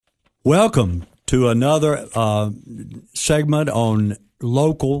Welcome to another segment on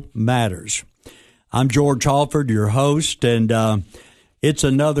local matters. I'm George Halford, your host, and it's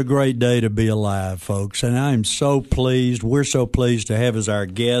another great day to be alive, folks. And I'm so pleased, we're so pleased to have as our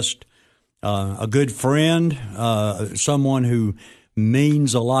guest a good friend, someone who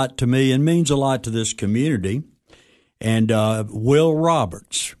means a lot to me and means a lot to this community, and Will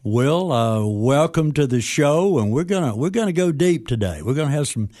Roberts. Will, welcome to the show, and we're gonna go deep today. We're gonna have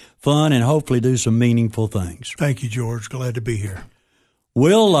some fun and hopefully do some meaningful things. Thank you, George. Glad to be here.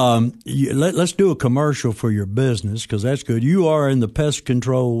 Will, let's do a commercial for your business because that's good. You are in the pest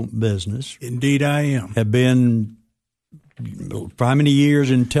control business. Indeed, I am. Have been for how many years?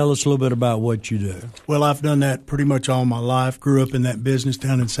 And tell us a little bit about what you do. Well, I've done that pretty much all my life. Grew up in that business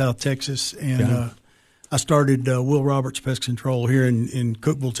down in South Texas, and I started Will Roberts Pest Control here in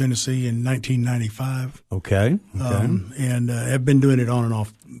Cookeville, Tennessee in 1995. Okay. And have been doing it on and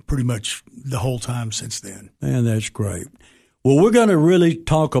off pretty much the whole time since then. And that's great. Well, we're going to really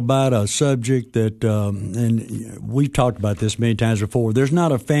talk about a subject that, and we've talked about this many times before. There's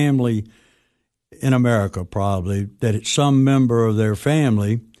not a family in America probably that some member of their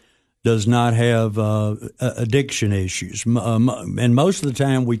family does not have addiction issues. And most of the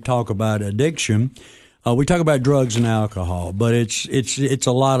time we talk about addiction, we talk about drugs and alcohol, but it's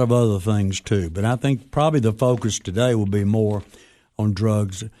a lot of other things too. But I think probably the focus today will be more on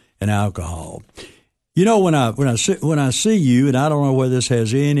drugs and alcohol. You know, when I see you, and I don't know whether this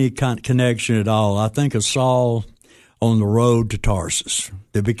has any connection at all, I think of Saul on the road to Tarsus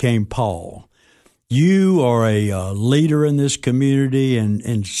that became Paul. You are a leader in this community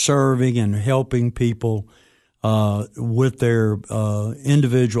and serving and helping people with their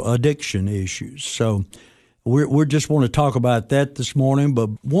individual addiction issues. So we just want to talk about that this morning, but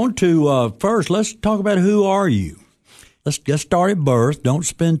want to first, let's talk about who are you? Let's get started at birth. Don't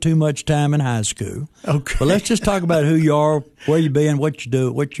spend too much time in high school. Okay. But let's just talk about who you are, where you've been, what you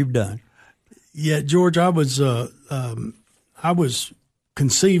do, what you've done. Yeah, George, I was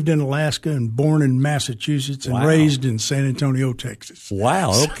conceived in Alaska and born in Massachusetts and raised in San Antonio, Texas.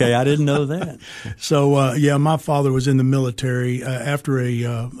 Wow. Okay. I didn't know that. So, my father was in the military. After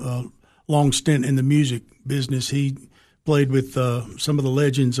a long stint in the music business, he played with some of the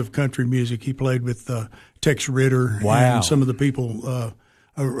legends of country music. He played with Tex Ritter and some of the people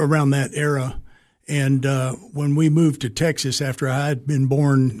around that era. And when we moved to Texas after I had been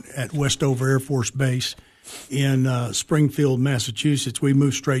born at Westover Air Force Base in Springfield, Massachusetts, we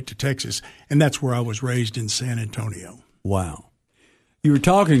moved straight to Texas, and that's where I was raised in San Antonio. Wow. You were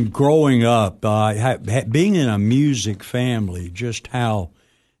talking growing up, being in a music family, just how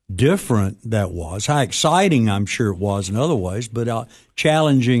different that was, how exciting I'm sure it was in other ways, but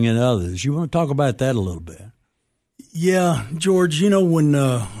challenging in others. You want to talk about that a little bit? Yeah, George, you know, when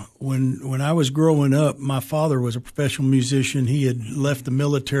I was growing up, my father was a professional musician. He had left the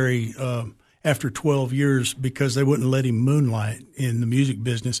military after 12 years because they wouldn't let him moonlight in the music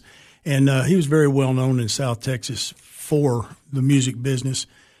business. And he was very well known in South Texas for the music business.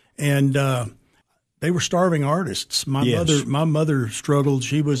 And they were starving artists. My mother struggled.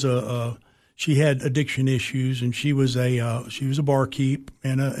 She was she had addiction issues, and she was a barkeep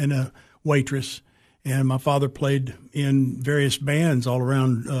and a waitress. And my father played in various bands all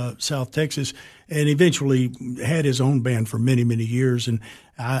around South Texas, and eventually had his own band for many, many years. And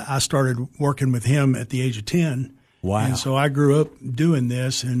I started working with him at the age of 10. Wow! And so I grew up doing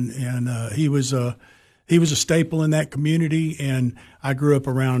this, and he was a staple in that community. And I grew up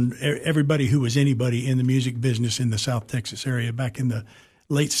around everybody who was anybody in the music business in the South Texas area back in the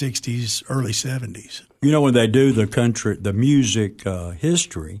late 60s, early 70s. You know, when they do the music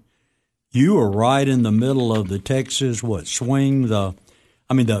history, you were right in the middle of the Texas swing,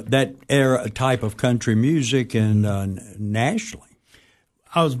 that era type of country music, and nationally.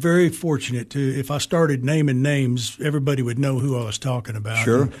 I was very fortunate to. If I started naming names, everybody would know who I was talking about.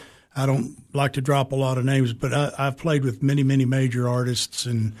 Sure. And I don't like to drop a lot of names, but I've played with many, many major artists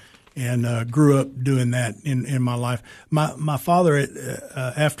and grew up doing that in my life. My father,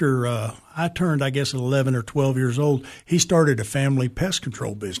 after I turned, I guess, 11 or 12 years old, he started a family pest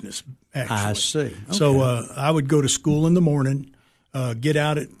control business, actually. I see. Okay. So I would go to school in the morning, get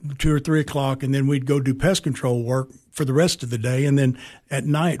out at 2 or 3 o'clock, and then we'd go do pest control work for the rest of the day. And then at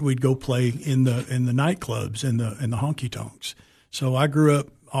night, we'd go play in the nightclubs and the honky tonks. So I grew up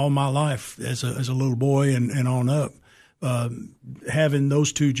all my life as a little boy and on up. Having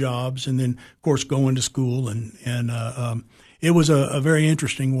those two jobs, and then of course going to school, and it was a very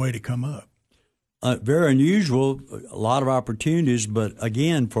interesting way to come up. Very unusual, a lot of opportunities, but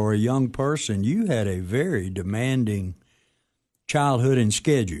again, for a young person, you had a very demanding childhood and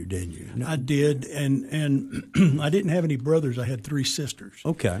schedule, didn't you? I did, and I didn't have any brothers. I had 3 sisters.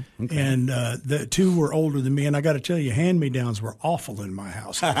 Okay. And the 2 were older than me, and I got to tell you, hand-me-downs were awful in my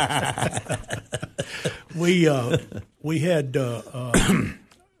house. We had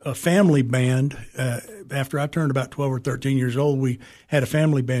a family band. After I turned about 12 or 13 years old, we had a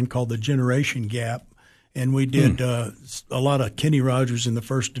family band called the Regeneration Gap, and we did a lot of Kenny Rogers and the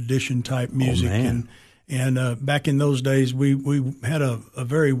First Edition type music. Oh, man. And back in those days, we had a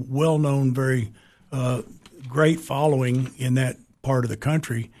very well-known, very great following in that part of the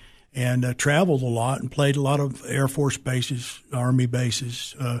country, and traveled a lot and played a lot of Air Force bases, Army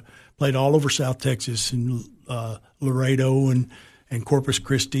bases, played all over South Texas and Laredo and Corpus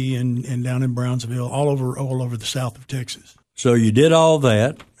Christi and down in Brownsville, all over the south of Texas. So you did all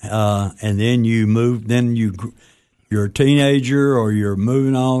that, and then you moved. Then you're a teenager, or you're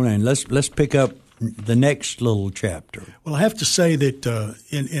moving on, and let's pick up the next little chapter. Well, I have to say that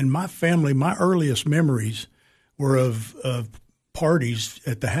in my family, my earliest memories were of parties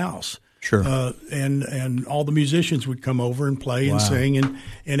at the house. Sure. And all the musicians would come over and play and sing,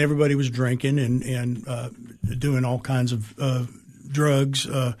 and everybody was drinking and doing all kinds of drugs.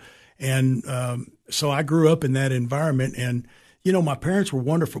 So I grew up in that environment, and my parents were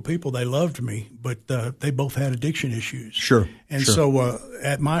wonderful people. They loved me, but they both had addiction issues. Sure. And so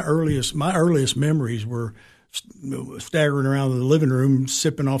at my earliest memories were staggering around the living room,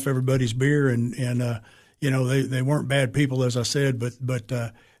 sipping off everybody's beer, and they weren't bad people, as I said, but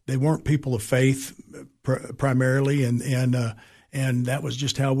they weren't people of faith primarily, and that was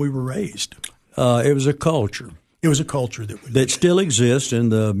just how we were raised. It was a culture. It was a culture that still exists in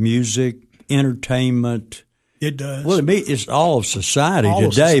the music, entertainment. It does. Well, it's all of society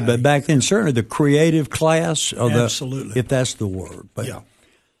today, but back then, certainly the creative class, absolutely, if that's the word. But, yeah.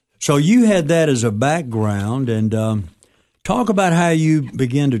 So you had that as a background, and talk about how you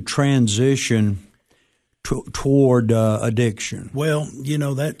began to transition toward addiction. Well,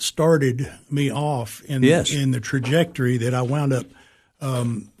 that started me off in the trajectory that I wound up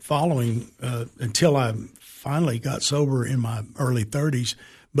following until I finally got sober in my early 30s.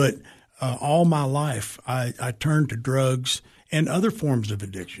 But all my life, I turned to drugs and other forms of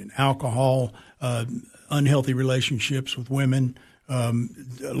addiction, alcohol, unhealthy relationships with women,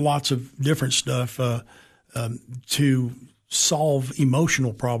 lots of different stuff to solve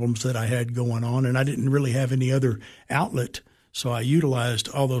emotional problems that I had going on. And I didn't really have any other outlet, so I utilized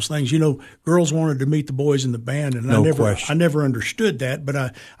all those things. Girls wanted to meet the boys in the band, and I never understood that, but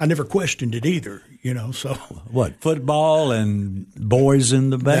I never questioned it either. So what, football and boys in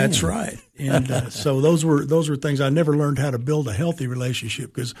the band? That's right. And so those were things. I never learned how to build a healthy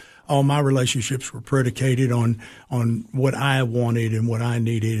relationship because all my relationships were predicated on what I wanted and what I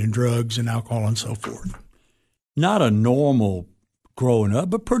needed, and drugs and alcohol and so forth. Not a normal growing up,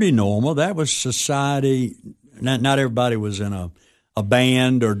 but pretty normal. That was society. Not everybody was in a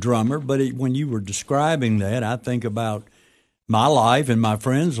band or drummer, but when you were describing that, I think about my life and my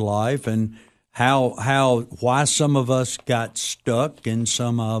friend's life, and why some of us got stuck and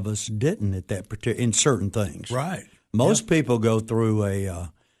some of us didn't at that particular in certain things. Right. Most people go through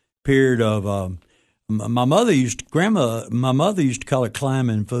a period of. My mother used to call it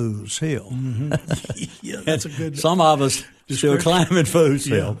climbing Fool's Hill. Mm-hmm. Yeah, that's a good. Some of us still climbing Fool's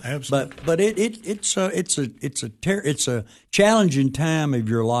Hill. Yeah, absolutely. But it's a challenging time of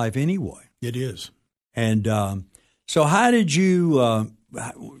your life anyway. It is. And so how did you?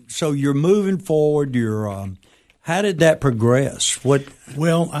 So you're moving forward. How did that progress?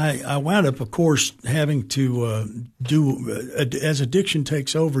 Well, I wound up, of course, having to as addiction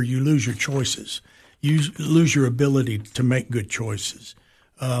takes over, you lose your choices. You lose your ability to make good choices.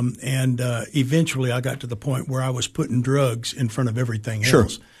 And eventually I got to the point where I was putting drugs in front of everything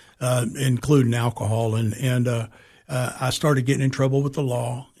else, including alcohol. And I started getting in trouble with the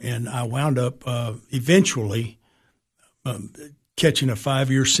law, and I wound up eventually catching a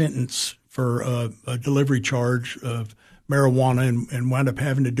 5-year sentence for a delivery charge of marijuana, and wound up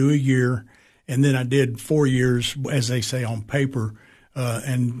having to do a year. And then I did 4 years, as they say on paper.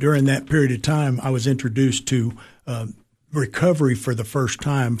 And during that period of time, I was introduced to recovery for the first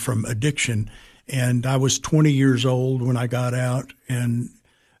time from addiction. And I was 20 years old when I got out. And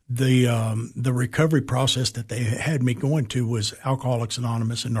the recovery process that they had me going to was Alcoholics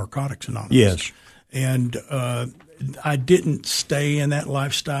Anonymous and Narcotics Anonymous. Yes. And I didn't stay in that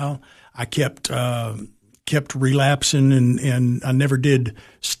lifestyle. I kept relapsing, and I never did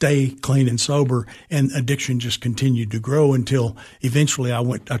stay clean and sober, and addiction just continued to grow until eventually I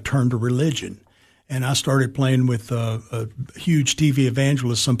turned to religion. and I started playing with a huge TV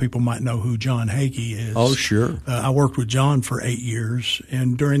evangelist. Some people might know who John Hagee is. Oh, sure. I worked with John for 8 years,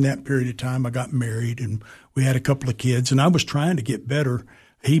 and during that period of time, I got married, and we had a couple of kids, and I was trying to get better.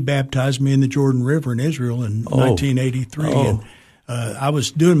 He baptized me in the Jordan River in Israel in 1983, and I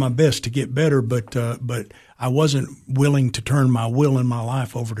was doing my best to get better, but I wasn't willing to turn my will and my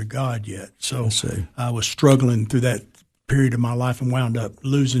life over to God yet. So I was struggling through that period of my life and wound up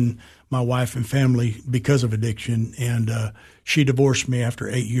losing my wife and family because of addiction. And she divorced me after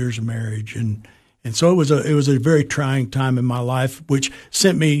 8 years of marriage. And so it was a very trying time in my life, which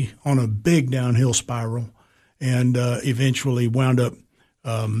sent me on a big downhill spiral, and eventually wound up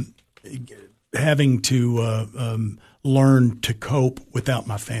having to learn to cope without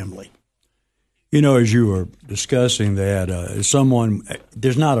my family. You know, as you were discussing that,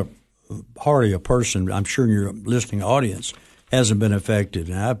 there's not hardly a person, I'm sure in your listening audience, hasn't been affected.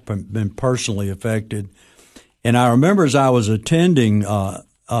 And I've been personally affected. And I remember as I was attending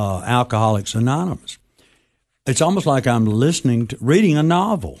Alcoholics Anonymous, it's almost like I'm reading a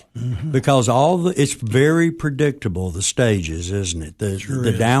novel, because it's very predictable, the stages, isn't it?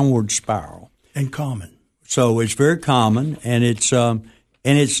 The downward spiral. And common. So it's very common, and it's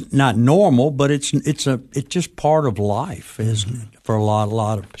not normal, but it's just part of life, isn't it, for a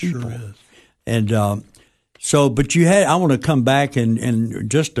lot of people? Sure is. And but I want to come back in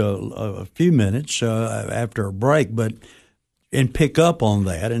just a few minutes after a break, and pick up on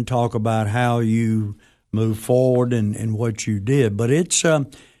that and talk about how you move forward and what you did. But it's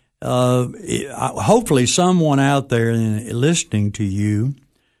hopefully someone out there listening to you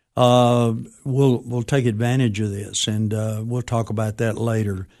will take advantage of this, and we'll talk about that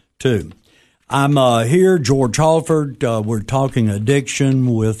later too. I'm here, George Halford. We're talking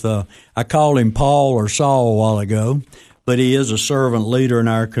addiction with I called him Paul or Saul a while ago, but he is a servant leader in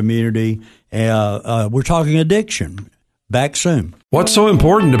our community. We're talking addiction. Back soon. What's so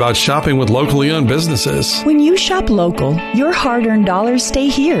important about shopping with locally owned businesses? When you shop local, your hard-earned dollars stay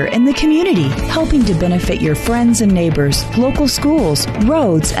here in the community, helping to benefit your friends and neighbors, local schools,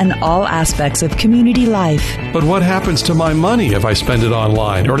 roads, and all aspects of community life. But what happens to my money if I spend it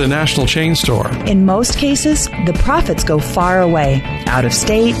online or at a national chain store? In most cases, the profits go far away, out of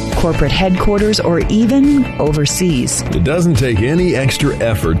state, corporate headquarters, or even overseas. It doesn't take any extra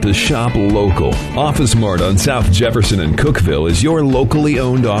effort to shop local. Office Mart on South Jefferson and Cookeville is your locally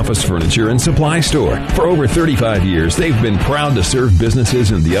owned office furniture and supply store. For over 35 years, they've been proud to serve businesses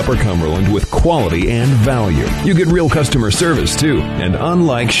in the Upper Cumberland with quality and value. You get real customer service, too. And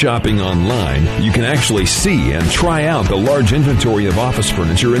unlike shopping online, you can actually see and try out the large inventory of office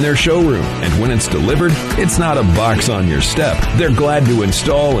furniture in their showroom. And when it's delivered, it's not a box on your step. They're glad to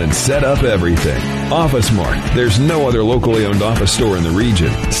install and set up everything. Office Mart. There's no other locally owned office store in the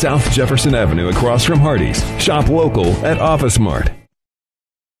region. South Jefferson Avenue across from Hardee's. Shop local at Office Mart.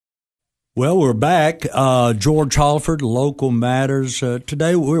 Well, we're back. George Halford, Local Matters.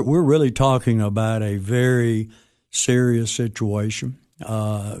 Today we're really talking about a very serious situation.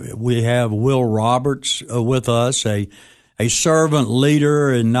 We have Will Roberts with us, a servant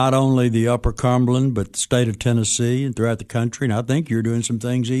leader in not only the Upper Cumberland, but the state of Tennessee and throughout the country. And I think you're doing some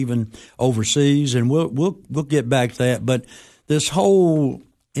things even overseas, and we'll get back to that. But this whole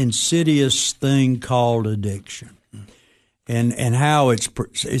insidious thing called addiction, and how it's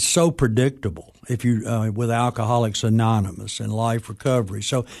so predictable if you with Alcoholics Anonymous and Life Recovery.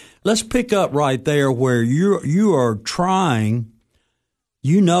 So let's pick up right there where you are trying.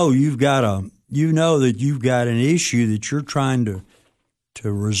 You know that you've got an issue that you're trying to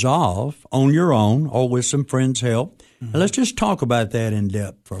resolve on your own or with some friends' help. And let's just talk about that in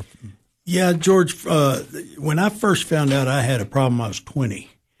depth. Yeah, George, when I first found out I had a problem, I was 20.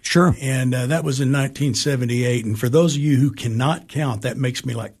 Sure. And that was in 1978. And for those of you who cannot count, that makes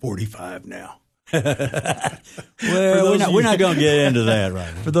me like 45 now. Well, we're not going to get into that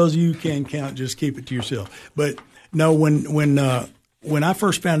right now. For those of you who can count, just keep it to yourself. But no, when I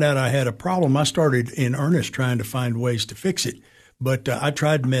first found out I had a problem, I started in earnest trying to find ways to fix it. But I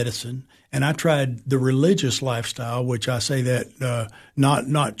tried medicine, and I tried the religious lifestyle, which I say that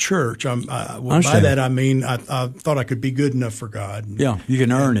not church. By that I mean I thought I could be good enough for God. Yeah, you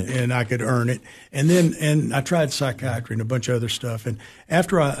can earn it, and I could earn it. And I tried psychiatry and a bunch of other stuff. And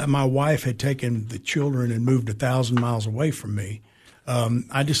after my wife had taken the children and moved 1,000 miles away from me,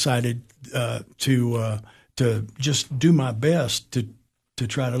 I decided to just do my best to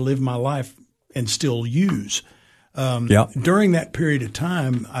try to live my life and still use. During that period of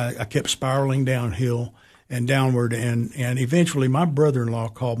time, I kept spiraling downhill and downward, and eventually my brother-in-law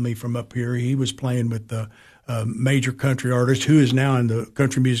called me from up here. He was playing with the major country artist who is now in the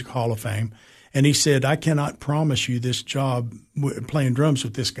Country Music Hall of Fame, And he said, I cannot promise you this job playing drums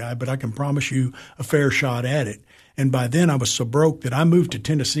with this guy, but I can promise you a fair shot at it. And by then I was so broke that I moved to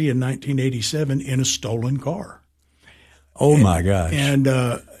Tennessee in 1987 in a stolen car. Oh, my gosh.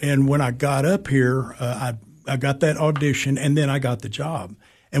 And when I got up here, I got that audition, and then I got the job.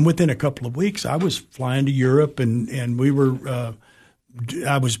 And within a couple of weeks, I was flying to Europe, and we were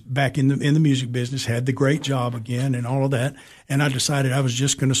I was back in the music business, had the great job again and all of that. And I decided I was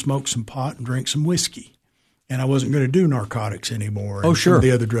just going to smoke some pot and drink some whiskey. And I wasn't going to do narcotics anymore. Oh, sure. Some of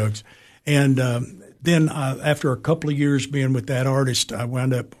the other drugs. And then after a couple of years being with that artist, I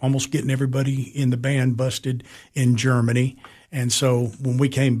wound up almost getting everybody in the band busted in Germany. And so when we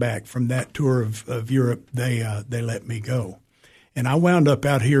came back from that tour of Europe, they let me go. And I wound up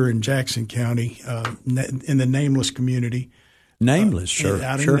out here in Jackson County in the Nameless community. Nameless, sure.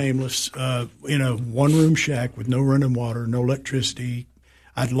 Out sure. in Nameless, in a one-room shack with no running water, no electricity.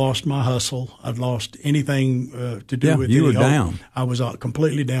 I'd lost my hustle. I'd lost anything to do with it. You were down. I was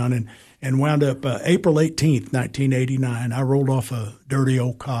completely down and wound up April 18th, 1989. I rolled off a dirty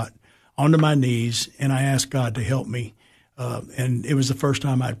old cot onto my knees, and I asked God to help me. And it was the first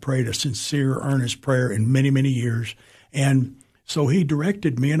time I'd prayed a sincere, earnest prayer in many, many years. And so he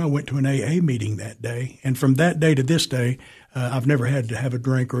directed me, and I went to an AA meeting that day. And from that day to this day, I've never had to have a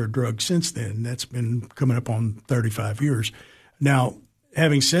drink or a drug since then. That's been coming up on 35 years. Now,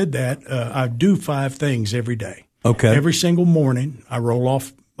 having said that, I do 5 things every day. Okay. Every single morning, I roll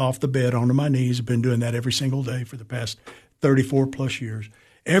off the bed onto my knees. I've been doing that every single day for the past 34 plus years.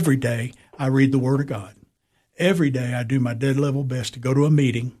 Every day, I read the Word of God. Every day, I do my dead level best to go to a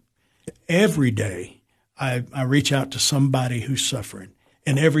meeting. Every day, I reach out to somebody who's suffering.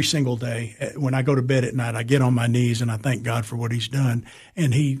 And every single day, when I go to bed at night, I get on my knees and I thank God for what he's done.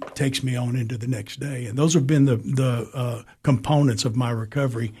 And he takes me on into the next day. And those have been the components of my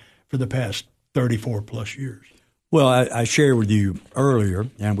recovery for the past 34 plus years. Well, I shared with you earlier,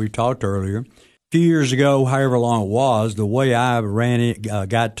 and we talked earlier, a few years ago, however long it was, the way I ran it,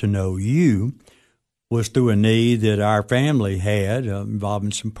 got to know you was through a need that our family had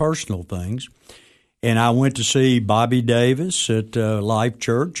involving some personal things. And I went to see Bobby Davis at Life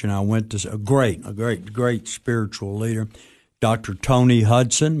Church, and I went to a great spiritual leader, Dr. Tony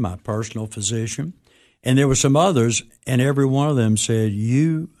Hudson, my personal physician. And there were some others, and every one of them said,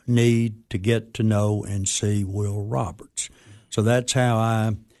 you need to get to know and see Will Roberts. So that's how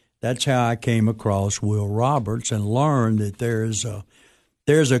I came across Will Roberts and learned that there's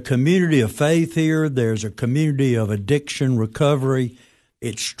a community of faith here. There's a community of addiction recovery.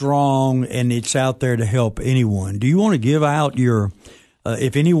 It's strong, and it's out there to help anyone. Do you want to give out your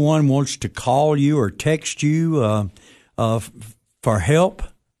if anyone wants to call you or text you for help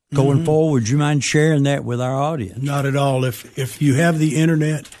going forward, would you mind sharing that with our audience? Not at all. If you have the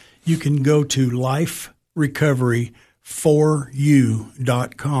internet, you can go to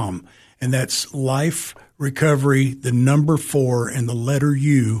liferecovery4u.com, and that's life recovery, the number 4 and the letter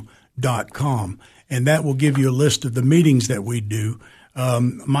U.com, and that will give you a list of the meetings that we do.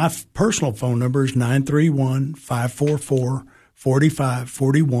 My personal phone number is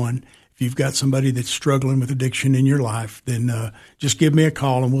 931-544-4541. If you've got somebody that's struggling with addiction in your life, then just give me a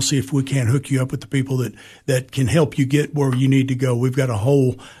call, and we'll see if we can't hook you up with the people that can help you get where you need to go. We've got a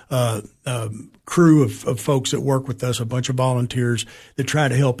whole crew of folks that work with us, a bunch of volunteers that try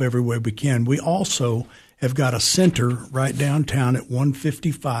to help every way we can. We also have got a center right downtown at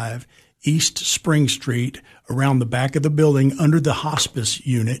 155 East Spring Street, around the back of the building under the hospice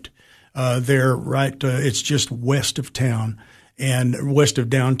unit. It's just west of town and west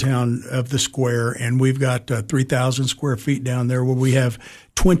of downtown of the square. And we've got 3,000 square feet down there where we have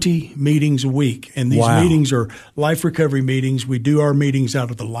 20 meetings a week. And these meetings are life recovery meetings. We do our meetings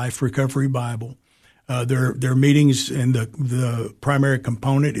out of the Life Recovery Bible. They're meetings, and the primary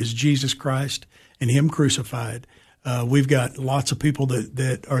component is Jesus Christ and Him crucified. We've got lots of people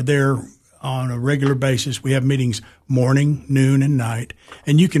that are there on a regular basis. We have meetings morning, noon, and night,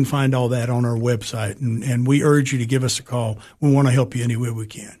 and you can find all that on our website. And we urge you to give us a call. We want to help you any way we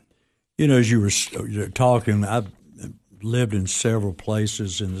can. You know, as you were talking, I've lived in several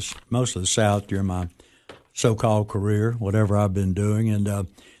places in most of the South during my so-called career, whatever I've been doing, and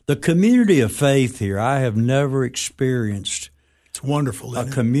the community of faith here, I have never experienced. It's wonderful, isn't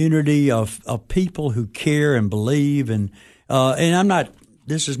it? Community of people who care and believe, and I'm not.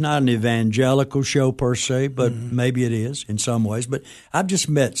 This is not an evangelical show per se, but maybe it is in some ways. But I've just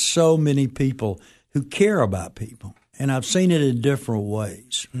met so many people who care about people, and I've seen it in different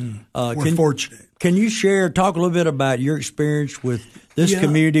ways. We're fortunate. Can you talk a little bit about your experience with this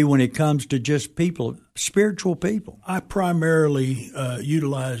community when it comes to just people, spiritual people? I primarily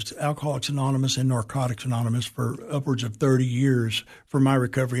utilized Alcoholics Anonymous and Narcotics Anonymous for upwards of 30 years for my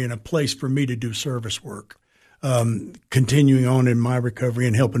recovery and a place for me to do service work, continuing on in my recovery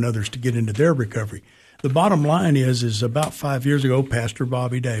and helping others to get into their recovery. The bottom line is about 5 years ago, Pastor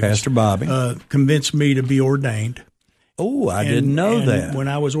Bobby Davis convinced me to be ordained. Oh, I didn't know that. When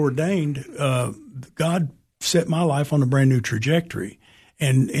I was ordained, God set my life on a brand new trajectory.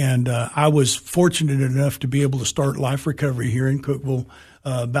 And I was fortunate enough to be able to start Life Recovery here in Cookeville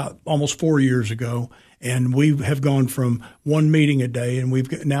about almost 4 years ago. And we have gone from one meeting a day, and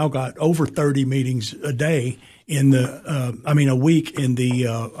we've now got over 30 meetings a day a week in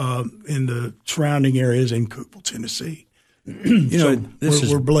the surrounding areas in Cookeville, Tennessee.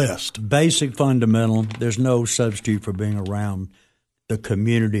 We're blessed. Basic fundamental. There's no substitute for being around the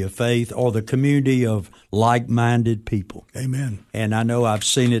community of faith or the community of like-minded people. Amen. And I know I've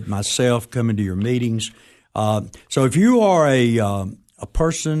seen it myself coming to your meetings. So if you are a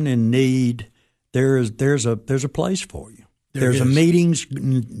person in need, there's a place for you. There's a meetings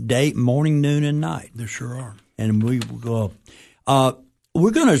day, morning, noon, and night. There sure are. And we will go.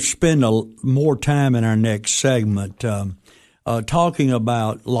 We're going to spend more time in our next segment talking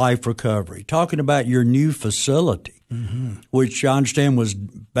about Life Recovery, talking about your new facility, which I understand was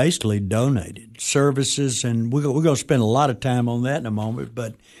basically donated, services, and we're going to spend a lot of time on that in a moment.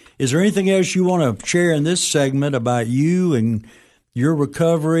 But is there anything else you want to share in this segment about you and your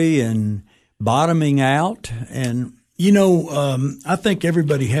recovery and bottoming out? And I think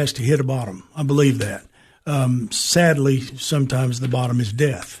everybody has to hit a bottom. I believe that. Sadly, sometimes the bottom is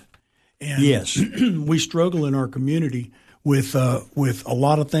death. And yes, we struggle in our community with a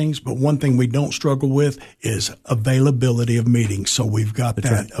lot of things, but one thing we don't struggle with is availability of meetings. So we've got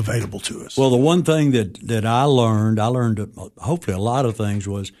that available to us. Well, the one thing that I learned hopefully a lot of things,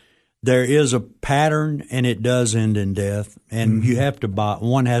 was there is a pattern, and it does end in death, and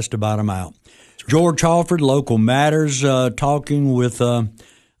one has to bottom out. George Halford, Local Matters, talking with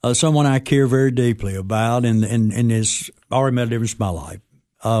someone I care very deeply about, and has already made a difference in my life,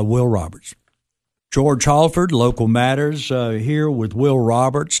 Will Roberts. George Halford, Local Matters, here with Will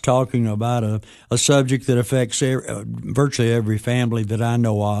Roberts, talking about a subject that affects virtually every family that I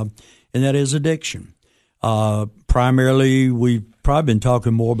know of, and that is addiction. Primarily, we've probably been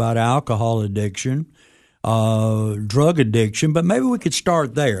talking more about alcohol addiction, drug addiction, but maybe we could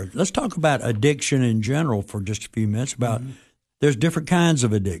start there. Let's talk about addiction in general for just a few minutes. There's different kinds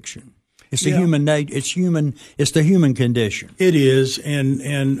of addiction. It's the human nature. It's the human condition. It is,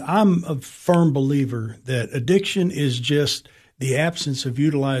 and I'm a firm believer that addiction is just the absence of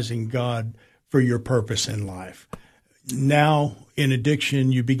utilizing God for your purpose in life. Now, in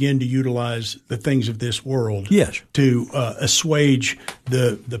addiction, you begin to utilize the things of this world to assuage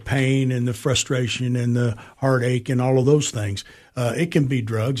the pain and the frustration and the heartache and all of those things. It can be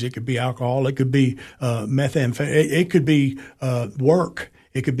drugs. It could be alcohol. It could be methamphetamine. It could be work.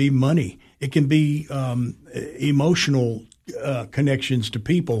 It could be money. It can be emotional connections to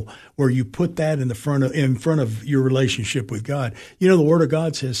people, where you put that in front of your relationship with God. The Word of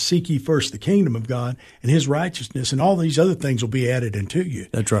God says, "Seek ye first the kingdom of God and His righteousness, and all these other things will be added unto you."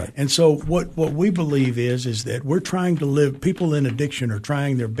 That's right. And so what we believe is that we're trying to live. People in addiction are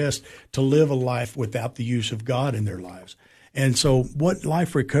trying their best to live a life without the use of God in their lives. And so what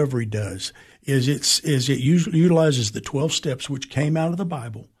Life Recovery does is it utilizes the 12 steps which came out of the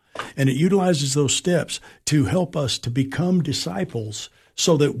Bible, and it utilizes those steps to help us to become disciples,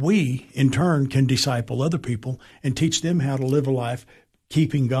 so that we, in turn, can disciple other people and teach them how to live a life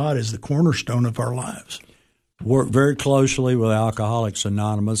keeping God as the cornerstone of our lives. Work very closely with Alcoholics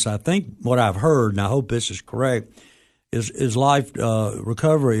Anonymous. I think what I've heard, and I hope this is correct, is Life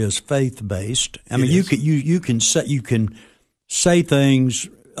Recovery is faith based. I mean, you can say things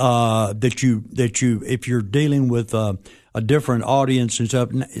that you if you're dealing with a different audience and stuff,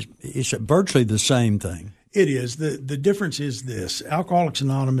 it's virtually the same thing. It is. The difference is this: Alcoholics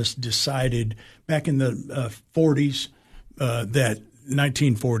Anonymous decided back in the 40s, that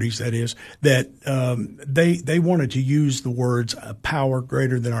 1940s, that is, that they wanted to use the words "power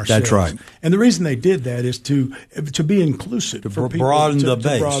greater than ourselves." That's right. And the reason they did that is to be inclusive, for people, broaden the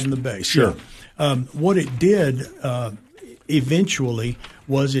base. To broaden the base. Sure. Yeah. What it did eventually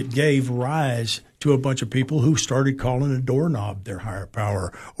was it gave rise to a bunch of people who started calling a doorknob their higher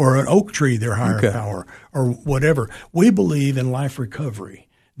power, or an oak tree their higher power, or whatever. We believe in Life Recovery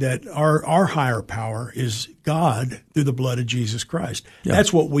that our higher power is God through the blood of Jesus Christ. Yeah.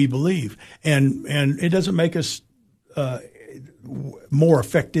 That's what we believe. And it doesn't make us more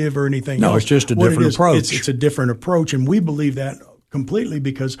effective or anything else. No, it's just a different approach. It's a different approach, and we believe that completely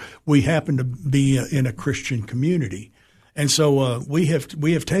because we happen to be in a Christian community. And so we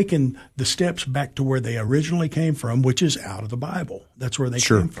have taken the steps back to where they originally came from, which is out of the Bible. That's where they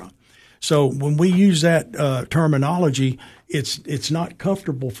came from. So when we use that terminology, it's not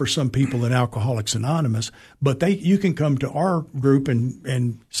comfortable for some people in Alcoholics Anonymous, but you can come to our group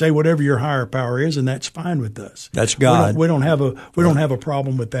and say whatever your higher power is, and that's fine with us. That's God. We don't have a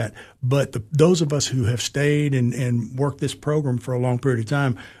problem with that. But those of us who have stayed and worked this program for a long period of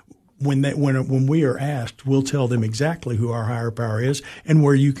time, when we are asked, we'll tell them exactly who our higher power is and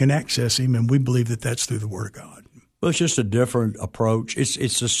where you can access him, and we believe that that's through the Word of God. Well, it's just a different approach.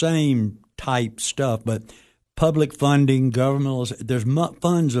 It's the same type stuff, but public funding, governmental, there's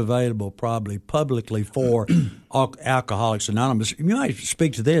funds available probably publicly for Alcoholics Anonymous. You might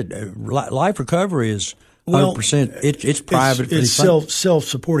speak to that. Life Recovery is 100%. It's privately It's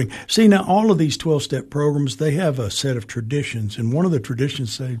self-supporting. See, now all of these 12-step programs, they have a set of traditions, and one of the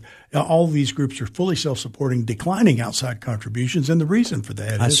traditions say all these groups are fully self-supporting, declining outside contributions, and the reason for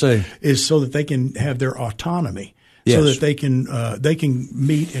that is so that they can have their autonomy. Yes. So that they can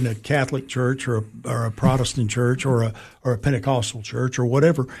meet in a Catholic church or a Protestant church or a Pentecostal church or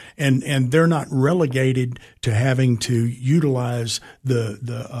whatever, and they're not relegated to having to utilize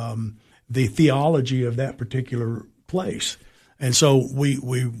the theology of that particular place. And so we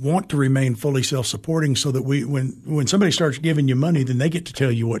want to remain fully self-supporting so that when somebody starts giving you money, then they get to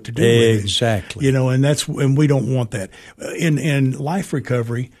tell you what to do with it. Exactly. And we don't want that. In Life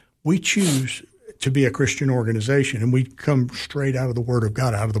Recovery, we choose to be a Christian organization, and we come straight out of the Word of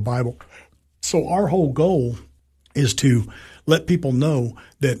God, out of the Bible. So our whole goal is to let people know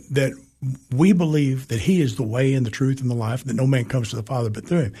that we believe that He is the way and the truth and the life, that no man comes to the Father but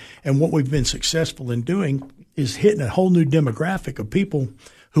through Him. And what we've been successful in doing is hitting a whole new demographic of people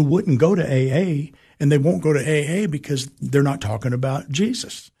who wouldn't go to AA, and they won't go to AA because they're not talking about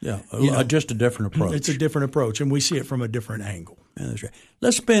Jesus. Yeah, just a different approach. It's a different approach, and we see it from a different angle. Yeah, that's right.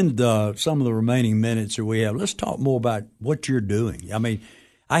 Let's spend some of the remaining minutes that we have. Let's talk more about what you're doing. I mean,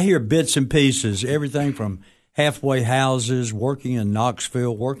 I hear bits and pieces, everything from halfway houses, working in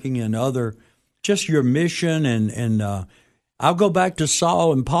Knoxville, working in other, just your mission. And I'll go back to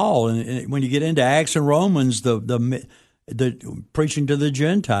Saul and Paul. And when you get into Acts and Romans, the preaching to the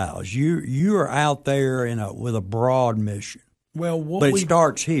Gentiles, you are out there with a broad mission. Well, but it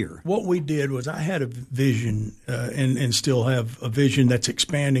starts here. What we did was I had a vision and still have a vision that's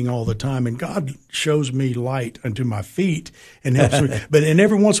expanding all the time. And God shows me light unto my feet and helps me. And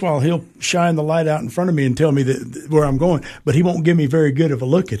every once in a while, He'll shine the light out in front of me and tell me where I'm going. But He won't give me very good of a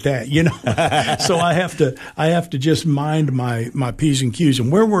look at that, So I have to just mind my P's and Q's. And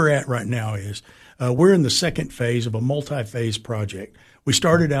where we're at right now is we're in the second phase of a multi-phase project. We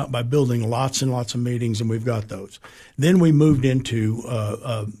started out by building lots and lots of meetings, and we've got those. Then we moved into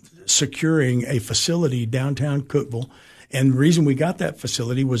securing a facility downtown Cookeville. And the reason we got that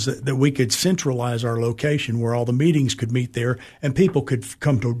facility was that we could centralize our location where all the meetings could meet there and people could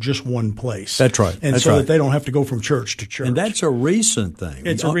come to just one place. That's right. And that's so right. that they don't have to go from church to church. And that's a recent thing.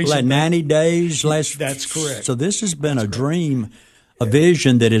 It's a recent like 90 days last. That's correct. So this has been a dream, a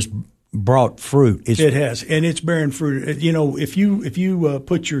vision that has brought fruit. It has, and it's bearing fruit. If you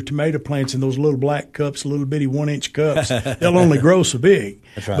put your tomato plants in those little black cups, little bitty 1-inch cups, they'll only grow so big.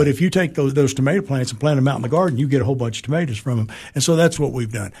 That's right. But if you take those tomato plants and plant them out in the garden, you get a whole bunch of tomatoes from them. And so that's what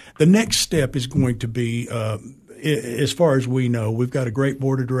we've done. The next step is going to be, as far as we know, we've got a great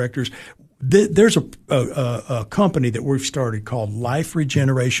board of directors. There's a company that we've started called Life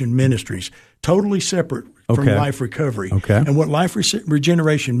Regeneration Ministries, totally separate from Life Recovery. Okay. And what Life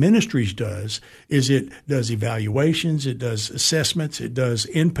Regeneration Ministries does is it does evaluations, it does assessments, it does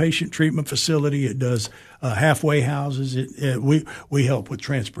inpatient treatment facility, it does halfway houses. We help with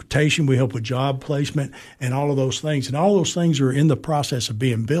transportation, we help with job placement, and all of those things. And all those things are in the process of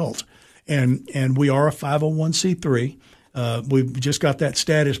being built. And we are a 501c3. We've just got that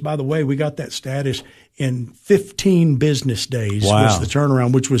status. By the way, we got that status in 15 business days. Wow. Was the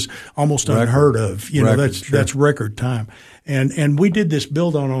turnaround, which was almost unheard of. That's record time. And we did this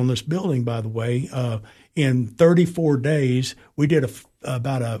build on this building, by the way, in 34 days. We did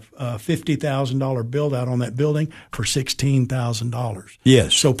about a $50,000 build out on that building for $16,000.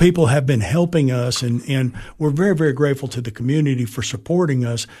 Yes. So people have been helping us, and we're very, very grateful to the community for supporting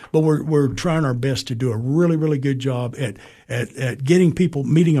us. But we're trying our best to do a really, really good job at getting people,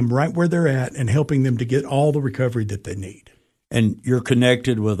 meeting them right where they're at, and helping them to get all the recovery that they need. And you're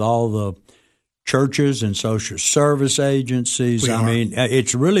connected with all the churches and social service agencies. I mean,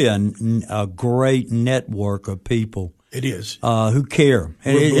 it's really a great network of people. It is. Who care.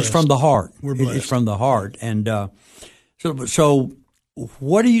 It's from the heart. We're blessed. It's from the heart. And so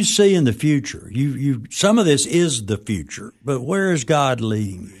what do you see in the future? You some of this is the future, but where is God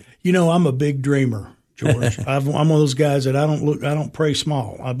leading you? You know, I'm a big dreamer, George. I'm one of those guys that I don't pray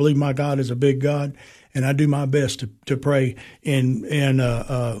small. I believe my God is a big God, and I do my best to pray in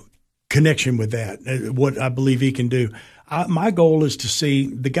connection with that, what I believe He can do. My goal is to see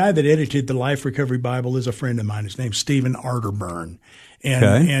the guy that edited the Life Recovery Bible is a friend of mine. His name's Stephen Arterburn.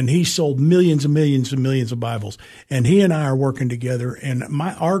 And he sold millions and millions and millions of Bibles. And he and I are working together. And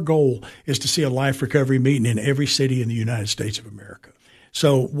our goal is to see a life recovery meeting in every city in the United States of America.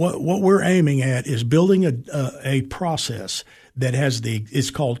 So what we're aiming at is building a process that has it's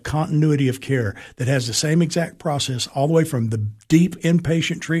called continuity of care, that has the same exact process all the way from the deep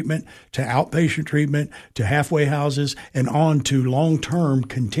inpatient treatment to outpatient treatment to halfway houses and on to long-term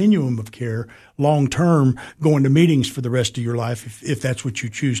continuum of care, long-term going to meetings for the rest of your life if that's what you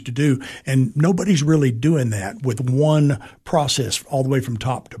choose to do. And nobody's really doing that with one process all the way from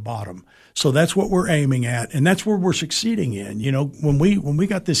top to bottom. So that's what we're aiming at, and that's where we're succeeding in. You know, when we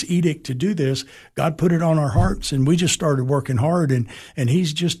got this edict to do this, God put it on our hearts, and we just started working hard, and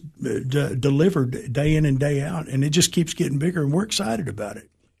He's just delivered day in and day out, and it just keeps getting bigger, and we're excited about it.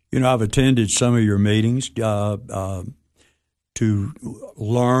 You know, I've attended some of your meetings to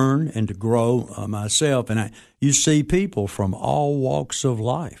learn and to grow myself, and you see people from all walks of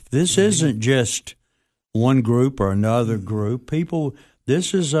life. This isn't just one group or another group. People.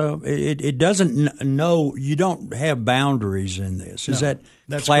 This is it doesn't know, you don't have boundaries in this. Is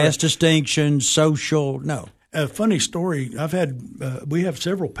that's class correct. Distinction, social? No. A funny story. We have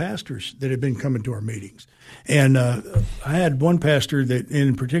several pastors that have been coming to our meetings. And I had one pastor that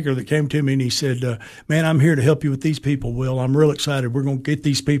in particular that came to me and he said, man, I'm here to help you with these people, Will. I'm real excited. We're going to get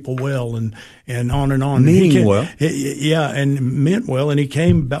these people well and on and on. Meaning well. Yeah, and meant well. And he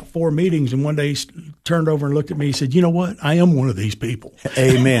came about 4 meetings, and one day he turned over and looked at me. He said, you know what? I am one of these people.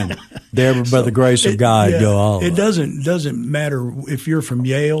 Amen. There, by the grace of God, go all. It doesn't matter if you're from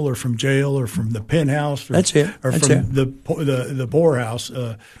Yale or from jail or from the penthouse or, That's it. or That's from the poorhouse.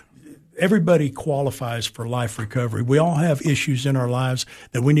 Everybody qualifies for life recovery. We all have issues in our lives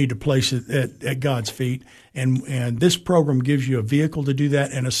that we need to place at God's feet, and this program gives you a vehicle to do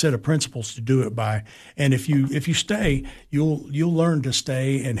that and a set of principles to do it by. And if you stay, you'll learn to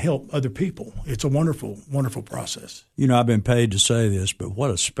stay and help other people. It's a wonderful, wonderful process. You know, I've been paid to say this, but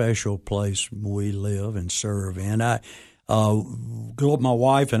what a special place we live and serve in. My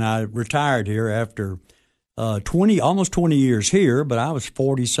wife and I retired here after almost 20 years here, but I was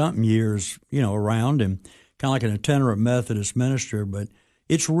 40-something years, around and kind of like an itinerant Methodist minister. But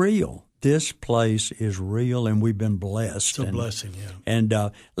it's real. This place is real, and we've been blessed. It's a blessing, yeah. And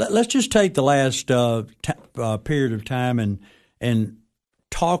let's just take the last period of time and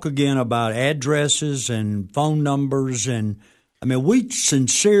talk again about addresses and phone numbers. And, I mean, we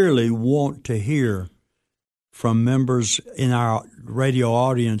sincerely want to hear from members in our radio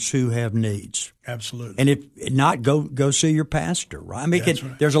audience who have needs. Absolutely. And if not, go see your pastor, right? I mean,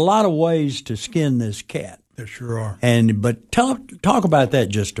 right. There's a lot of ways to skin this cat. There sure are. But talk about that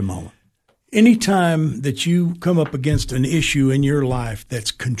just a moment. Anytime that you come up against an issue in your life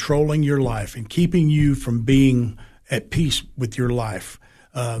that's controlling your life and keeping you from being at peace with your life,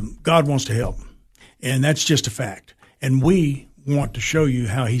 God wants to help. And that's just a fact. And we want to show you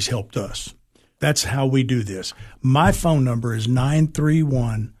how He's helped us. That's how we do this. My phone number is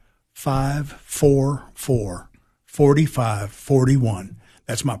 931-544-4541.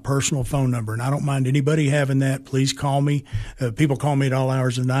 That's my personal phone number, and I don't mind anybody having that. Please call me. People call me at all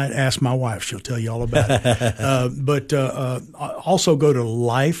hours of the night. Ask my wife. She'll tell you all about it. But also go to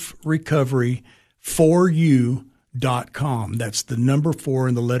liferecovery4u.com. That's the number 4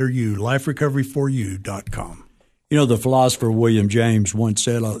 and the letter U, liferecovery4u.com. You know, the philosopher William James once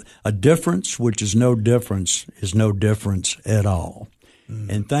said, a difference which is no difference at all.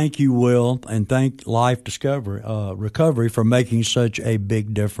 And thank you, Will, and thank Life Recovery for making such a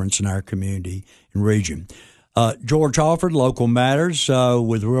big difference in our community and region. George Halford, Local Matters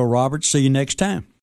with Will Roberts. See you next time.